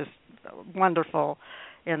was just wonderful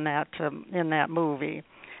in that movie.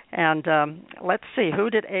 And let's see, who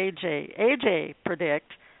did AJ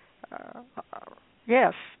predict?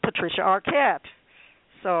 Yes, Patricia Arquette.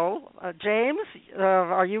 So, James,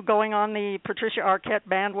 are you going on the Patricia Arquette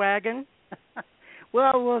bandwagon?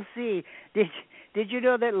 Well, we'll see. Did you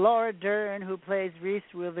know that Laura Dern, who plays Reese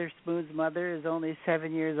Witherspoon's mother, is only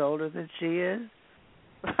 7 years older than she is?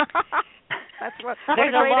 That's what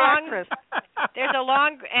there's a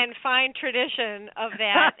long and fine tradition of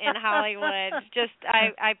that in Hollywood. Just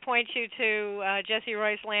I point you to Jesse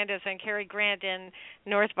Royce Landis and Cary Grant in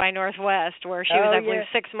North by Northwest, where she was, I believe,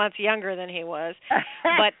 6 months younger than he was.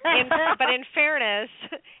 But in fairness,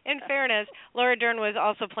 Laura Dern was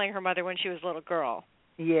also playing her mother when she was a little girl.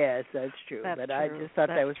 Yes, that's true. That's but true. I just thought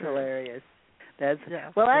that was true. hilarious.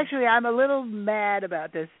 Well, actually, I'm a little mad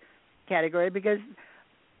about this category because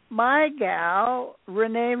my gal,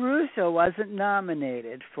 Renee Russo, wasn't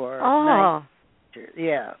nominated for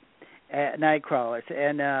Nightcrawlers.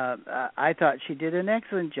 And I thought she did an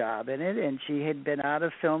excellent job in it, and she had been out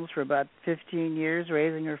of films for about 15 years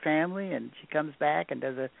raising her family, and she comes back and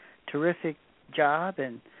does a terrific job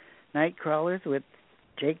in Nightcrawlers with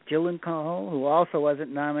Jake Gyllenhaal, who also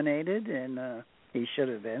wasn't nominated, and he should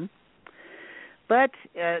have been. But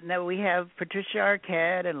now we have Patricia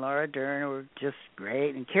Arquette and Laura Dern, who are just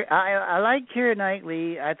great. And I like Keira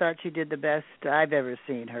Knightley. I thought she did the best I've ever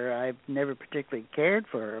seen her. I've never particularly cared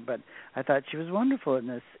for her, but I thought she was wonderful in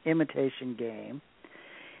this Imitation Game.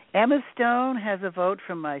 Emma Stone has a vote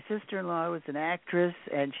from my sister-in-law, who was an actress,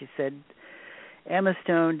 and she said Emma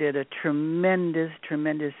Stone did a tremendous,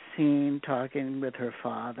 tremendous scene talking with her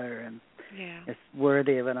father, and it's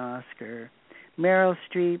worthy of an Oscar. Meryl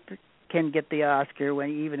Streep can get the Oscar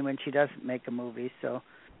even when she doesn't make a movie. So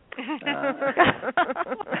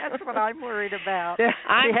that's what I'm worried about.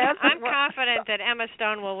 I'm confident that Emma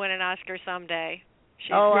Stone will win an Oscar someday.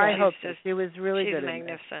 I hope so. She was really good. She's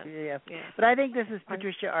magnificent. Yeah. But I think this is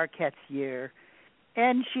Patricia Arquette's year,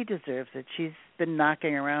 and she deserves it. She's been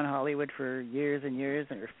knocking around Hollywood for years and years,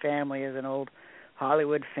 and her family is an old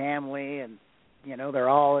Hollywood family, and they're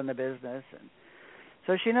all in the business, and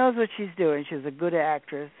so she knows what she's doing. She's a good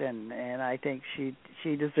actress, and I think she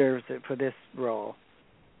deserves it for this role.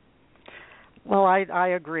 Well, I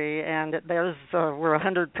agree, and we're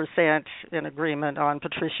 100% in agreement on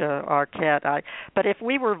Patricia Arquette. But if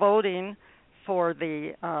we were voting for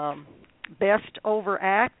the best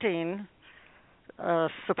overacting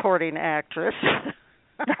supporting actress,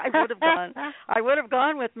 I would have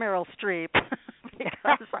gone with Meryl Streep.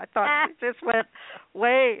 Because I thought she just went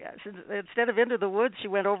instead of into the woods, she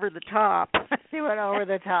went over the top. She went over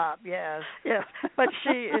the top, yes. Yes, but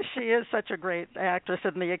she is such a great actress,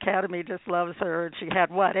 and the Academy just loves her. And she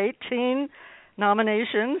had, 18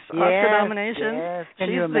 nominations, Oscar nominations? Yes. She's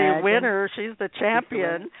the winner. She's the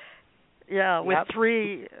champion. With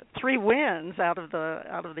three wins out of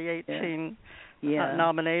the 18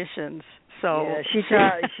 nominations. So she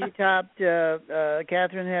topped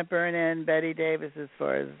Katharine Hepburn and Bette Davis as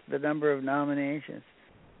far as the number of nominations.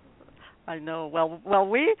 I know. Well,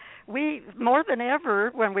 we more than ever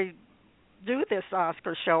when we do this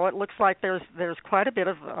Oscar show, it looks like there's quite a bit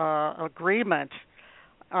of agreement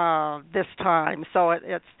this time. So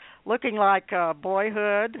it's looking like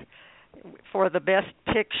Boyhood for the Best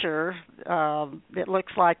Picture. It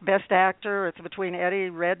looks like Best Actor. It's between Eddie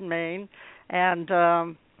Redmayne and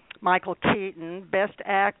Michael Keaton. Best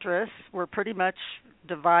Actress, we're pretty much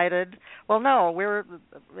divided. Well, no,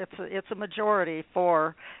 it's a majority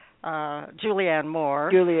for Julianne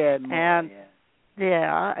Moore.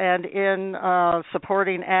 And in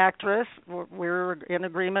supporting actress, we're in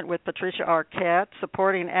agreement with Patricia Arquette.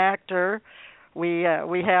 Supporting actor, we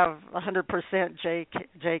have 100%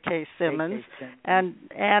 J.K. Simmons. And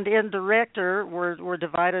in director, we're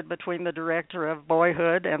divided between the director of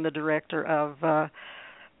Boyhood and the director of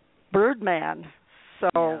Birdman.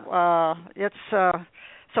 So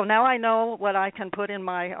so now I know what I can put in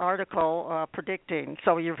my article predicting.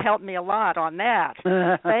 So you've helped me a lot on that.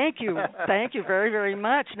 Thank you very, very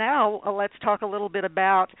much. Now let's talk a little bit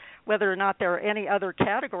about whether or not there are any other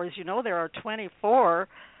categories. There are 24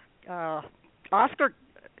 Oscar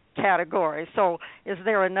categories. So is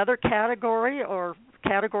there another category or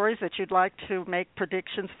categories that you'd like to make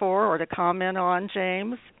predictions for or to comment on,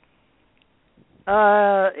 James?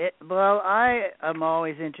 I am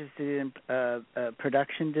always interested in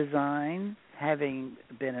production design, having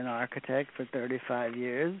been an architect for 35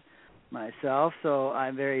 years myself, so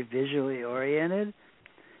I'm very visually oriented.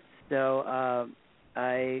 So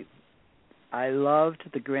I loved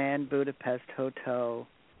the Grand Budapest Hotel.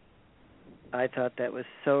 I thought that was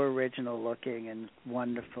so original looking and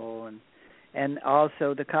wonderful, and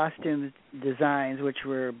also the costume designs, which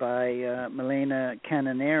were by Milena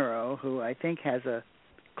Canonero, who I think has a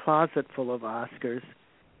closet full of Oscars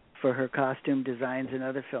for her costume designs in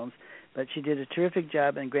other films, but she did a terrific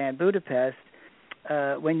job in Grand Budapest.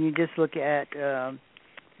 When you just look at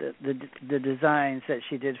the designs that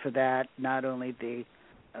she did for that, not only the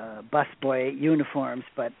busboy uniforms,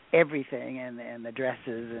 but everything, and the dresses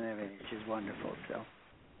and everything. She's wonderful. So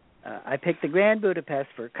I picked the Grand Budapest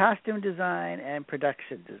for costume design and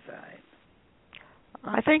production design.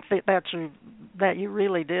 I think that you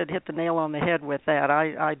really did hit the nail on the head with that.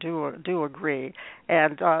 I do agree.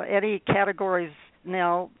 And any categories,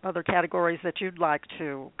 Nell, other categories that you'd like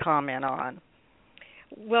to comment on?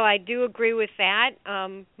 Well, I do agree with that.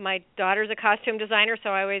 My daughter's a costume designer, so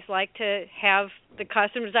I always like to have the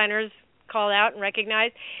costume designers called out and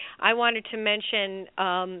recognized. I wanted to mention,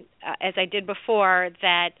 as I did before,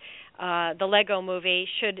 that the Lego Movie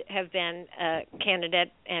should have been a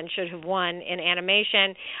candidate and should have won in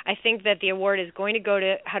animation. I think that the award is going to go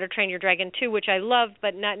to How to Train Your Dragon 2, which I loved,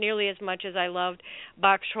 but not nearly as much as I loved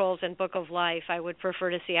Box Trolls and Book of Life. I would prefer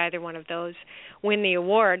to see either one of those win the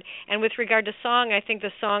award. And with regard to song, I think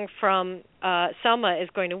the song from Selma is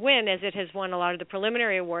going to win, as it has won a lot of the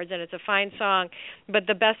preliminary awards, and it's a fine song. But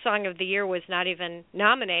the best song of the year was not even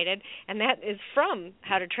nominated, and that is from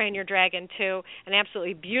How to Train Your Dragon 2, an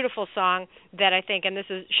absolutely beautiful song that I think, and this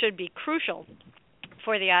should be crucial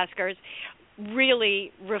for the Oscars,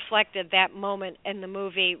 really reflected that moment in the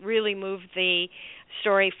movie, really moved the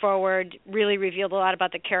story forward, really revealed a lot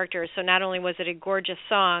about the characters. So not only was it a gorgeous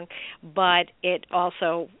song, but it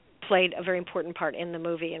also played a very important part in the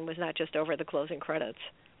movie and was not just over the closing credits.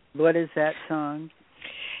 What is that song?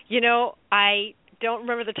 You know, I don't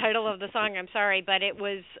remember the title of the song, I'm sorry, but it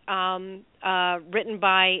was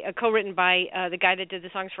co-written by the guy that did the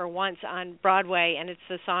songs for Once on Broadway, and it's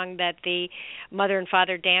the song that the mother and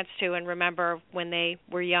father danced to and remember when they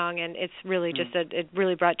were young, and it's really just it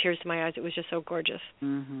really brought tears to my eyes. It was just so gorgeous.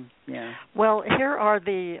 Mm-hmm. Yeah. Well, here are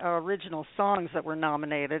the original songs that were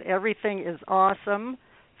nominated. Everything is Awesome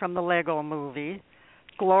from the Lego Movie,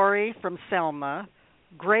 Glory from Selma,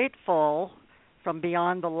 Grateful from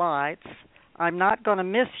Beyond the Lights, I'm Not Gonna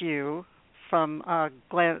Miss You from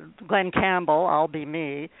Glenn Campbell, I'll Be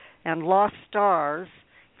Me, and Lost Stars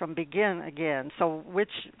from Begin Again. So which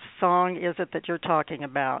song is it that you're talking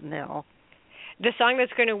about, Nell? The song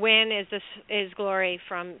that's going to win is Glory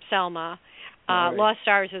from Selma. Lost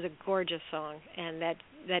Stars is a gorgeous song, and that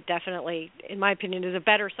definitely, in my opinion, is a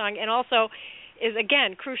better song, and also is,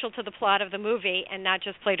 again, crucial to the plot of the movie and not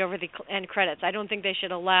just played over the end credits. I don't think they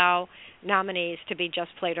should allow nominees to be just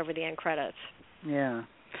played over the end credits. Yeah.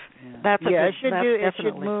 It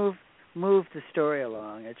should move the story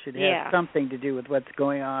along. It should have something to do with what's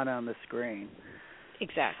going on the screen.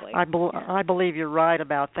 Exactly. I believe you're right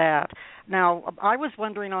about that. Now, I was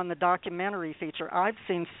wondering on the documentary feature. I've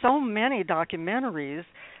seen so many documentaries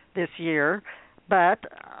this year, but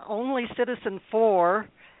only Citizen 4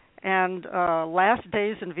 and Last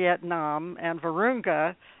Days in Vietnam and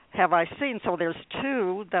Virunga have I seen, so there's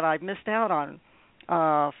two that I've missed out on,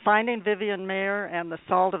 Finding Vivian Maier and The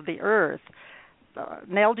Salt of the Earth.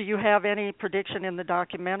 Nell, do you have any prediction in the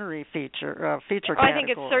documentary feature category? I think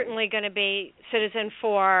it's certainly going to be Citizen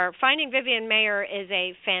 4. Finding Vivian Maier is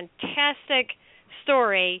a fantastic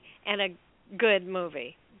story and a good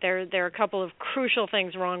movie. There are a couple of crucial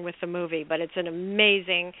things wrong with the movie, but it's an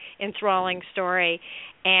amazing, enthralling story.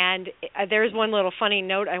 And there's one little funny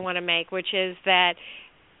note I want to make, which is that,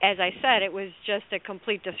 as I said, it was just a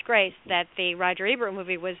complete disgrace that the Roger Ebert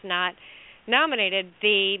movie was not nominated.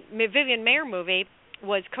 The Vivian Maier movie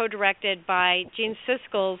was co-directed by Gene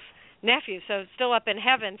Siskel's nephew, so still up in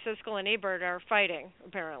heaven, Siskel and Ebert are fighting,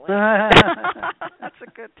 apparently. That's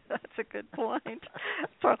a good point.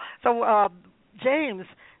 So James,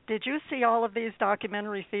 did you see all of these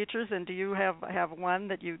documentary features, and do you have one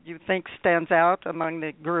that you think stands out among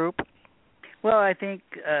the group? Well, I think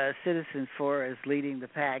Citizen 4 is leading the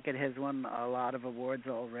pack. It has won a lot of awards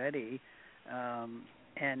already,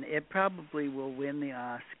 and it probably will win the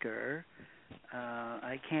Oscar.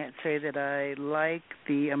 I can't say that I like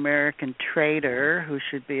The American Traitor, who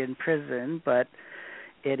should be in prison, but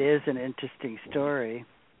it is an interesting story.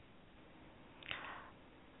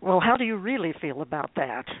 Well, how do you really feel about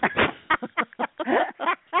that?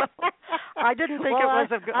 I didn't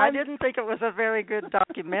think it was a very good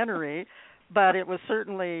documentary, but it was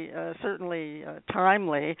certainly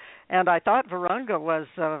timely, and I thought Virunga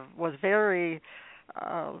was very.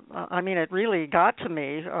 It really got to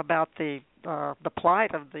me about the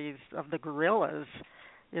plight of the gorillas,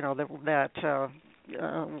 that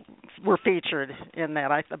were featured in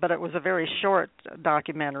that. But it was a very short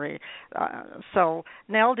documentary. So,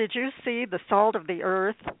 Nell, did you see The Salt of the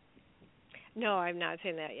Earth? No, I've not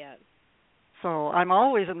seen that yet. So I'm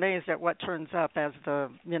always amazed at what turns up as the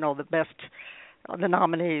the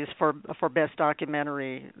nominees for best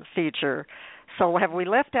documentary feature. So have we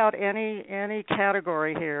left out any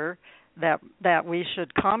category here that we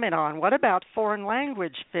should comment on? What about foreign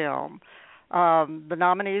language film? The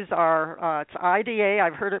nominees are it's IDA.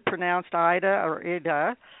 I've heard it pronounced Ida or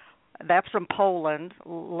Ida. That's from Poland.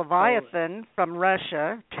 Leviathan from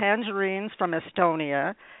Russia. Tangerines from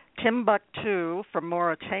Estonia. Timbuktu from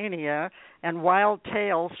Mauritania. And Wild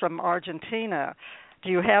Tales from Argentina. Do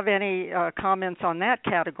you have any comments on that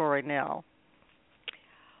category, Nell?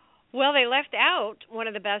 Well, they left out one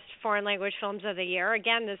of the best foreign language films of the year.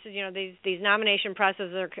 Again, this is these nomination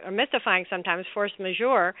processes are mystifying sometimes, force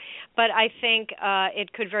majeure. But I think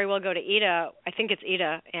it could very well go to Ida. I think it's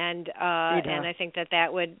Ida, and I think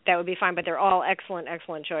that would be fine. But they're all excellent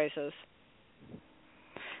choices.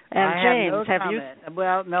 And James, have comment. you?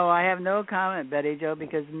 Well, no, I have no comment, Betty Jo,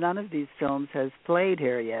 because none of these films has played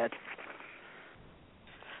here yet.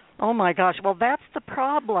 Oh my gosh! Well, that's the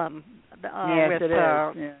problem. Yes, it is.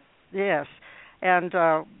 Yeah. Yes, and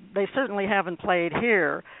they certainly haven't played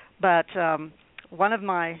here. But one of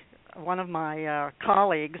my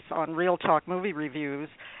colleagues on ReelTalk Movie Reviews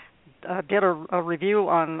did a review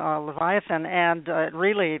on Leviathan, and it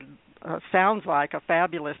really sounds like a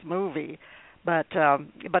fabulous movie. But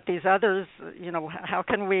these others, how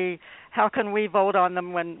can we vote on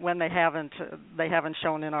them when they haven't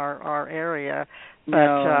shown in our area? But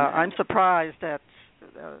I'm surprised that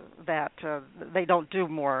they don't do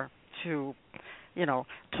more to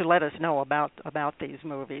let us know about these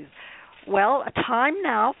movies. Well, time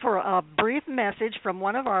now for a brief message from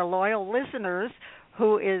one of our loyal listeners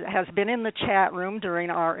who has been in the chat room during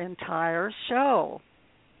our entire show.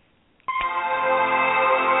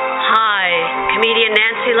 Hi, comedian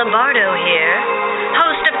Nancy Lombardo here,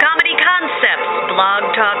 host of Comedy Concepts, Blog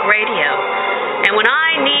Talk Radio. And when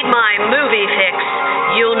I need my movie fix,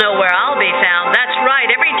 you'll know where I'll be found. That's right,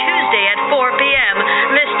 every Tuesday at 4 p.m.,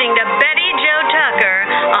 listening to Betty Jo Tucker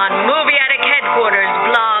on Movie Attic Headquarters,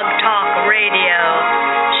 Blog Talk Radio.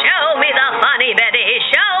 Show me the funny, Betty.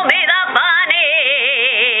 Show me the funny.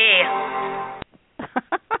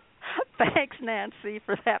 Thanks, Nancy,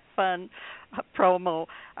 for that fun promo.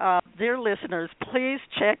 Dear listeners, please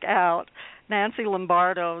check out Nancy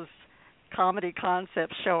Lombardo's Comedy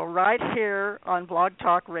Concept show right here on Blog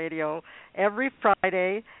Talk Radio every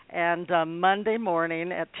Friday and Monday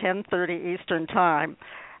morning at 10:30 Eastern Time.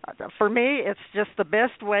 For me, it's just the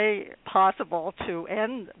best way possible to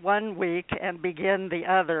end one week and begin the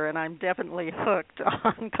other, and I'm definitely hooked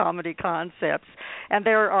on Comedy Concepts. And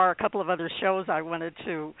there are a couple of other shows I wanted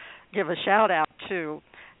to give a shout-out to.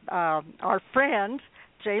 Our friend,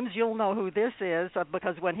 James, you'll know who this is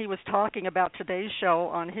because when he was talking about today's show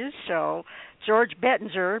on his show, George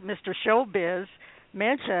Bettinger, Mr. Showbiz,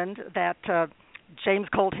 mentioned that James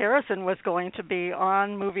Colt Harrison was going to be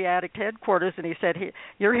on Movie Addict Headquarters, and he said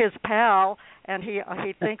you're his pal, and he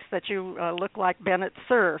thinks that you look like Bennett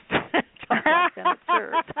Cerf. Bennett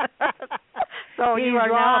Cerf. So he's you are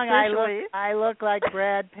wrong. Now officially... I look like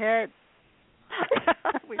Brad Pitt.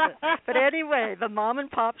 But anyway, the Mom and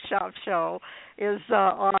Pop Shop show is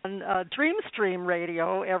on Dreamstream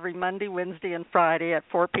Radio every Monday, Wednesday, and Friday at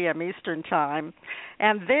 4 p.m. Eastern Time.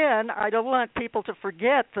 And then I don't want people to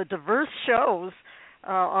forget the diverse shows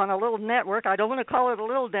on a little network. I don't want to call it a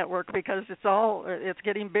little network because it's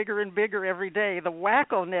getting bigger and bigger every day. The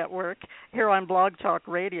Wacko Network here on Blog Talk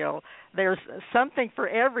Radio. There's something for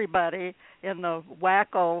everybody in the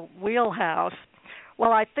Wacko wheelhouse.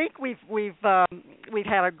 Well, I think we've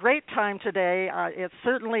had a great time today. It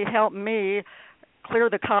certainly helped me clear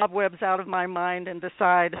the cobwebs out of my mind and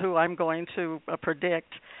decide who I'm going to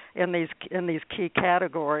predict in these key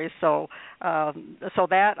categories. So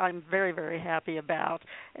that I'm very, very happy about.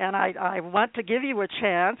 And I want to give you a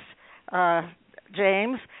chance,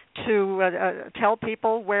 James, to tell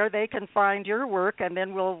people where they can find your work, and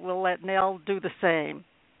then we'll let Nell do the same.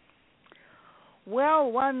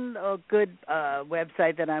 Well, one good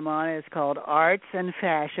website that I'm on is called Arts and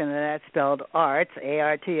Fashion, and that's spelled Arts,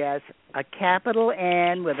 A-R-T-S, a capital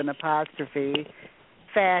N with an apostrophe,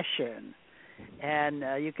 Fashion. And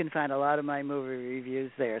you can find a lot of my movie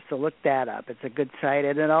reviews there, so look that up. It's a good site,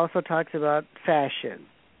 and it also talks about fashion.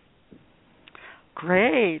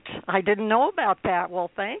 Great. I didn't know about that. Well,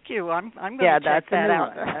 thank you. I'm going to check that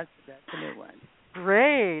out. That's a new one.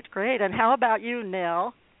 Great. And how about you,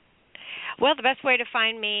 Nell? Well, the best way to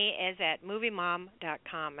find me is at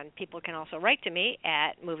moviemom.com, and people can also write to me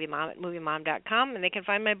at moviemom@moviemom.com, and they can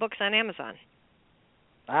find my books on Amazon.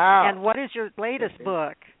 Wow. And what is your latest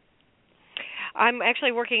book? I'm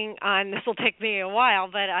actually working on, this will take me a while,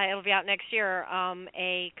 but it'll be out next year,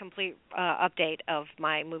 a complete update of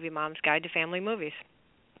my Movie Mom's Guide to Family Movies.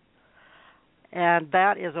 And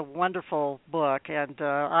that is a wonderful book, and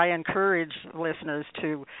I encourage listeners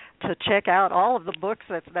to check out all of the books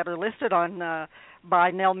that are listed on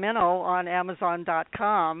by Nell Minow on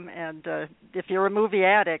Amazon.com. And if you're a movie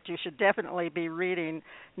addict, you should definitely be reading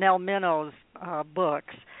Nell Minow's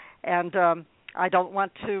books. And I don't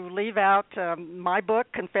want to leave out my book,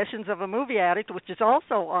 Confessions of a Movie Addict, which is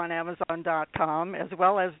also on Amazon.com, as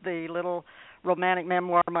well as the little romantic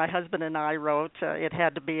memoir my husband and I wrote, It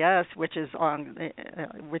Had to Be Us, which is on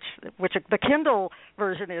which the Kindle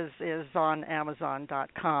version is on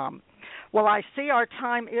Amazon.com. Well, I see our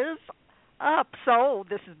time is up, so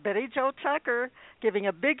this is Betty Jo Tucker giving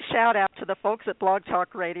a big shout out to the folks at Blog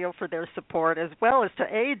Talk Radio for their support, as well as to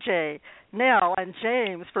AJ, Nell, and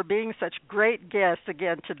James for being such great guests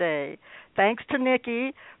again today. Thanks to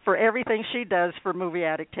Nikki for everything she does for Movie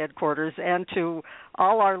Addict Headquarters, and to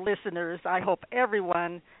all our listeners. I hope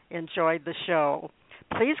everyone enjoyed the show.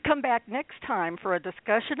 Please come back next time for a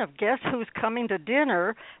discussion of Guess Who's Coming to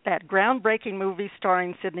Dinner, that groundbreaking movie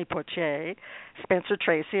starring Sidney Poitier, Spencer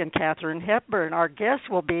Tracy, and Katharine Hepburn. Our guest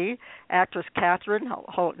will be actress Catherine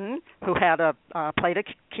Houghton, who had played a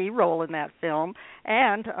key role in that film,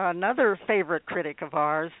 and another favorite critic of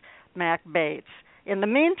ours, Mac Bates. In the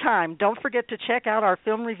meantime, don't forget to check out our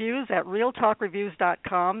film reviews at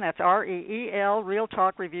ReelTalkReviews.com. That's REEL,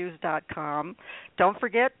 ReelTalkReviews.com. Don't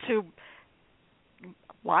forget to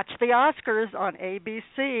watch the Oscars on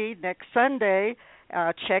ABC next Sunday.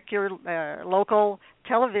 Check your local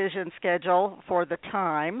television schedule for the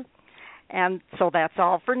time. And so that's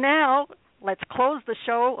all for now. Let's close the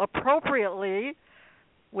show appropriately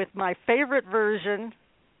with my favorite version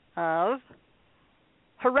of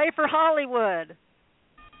Hooray for Hollywood.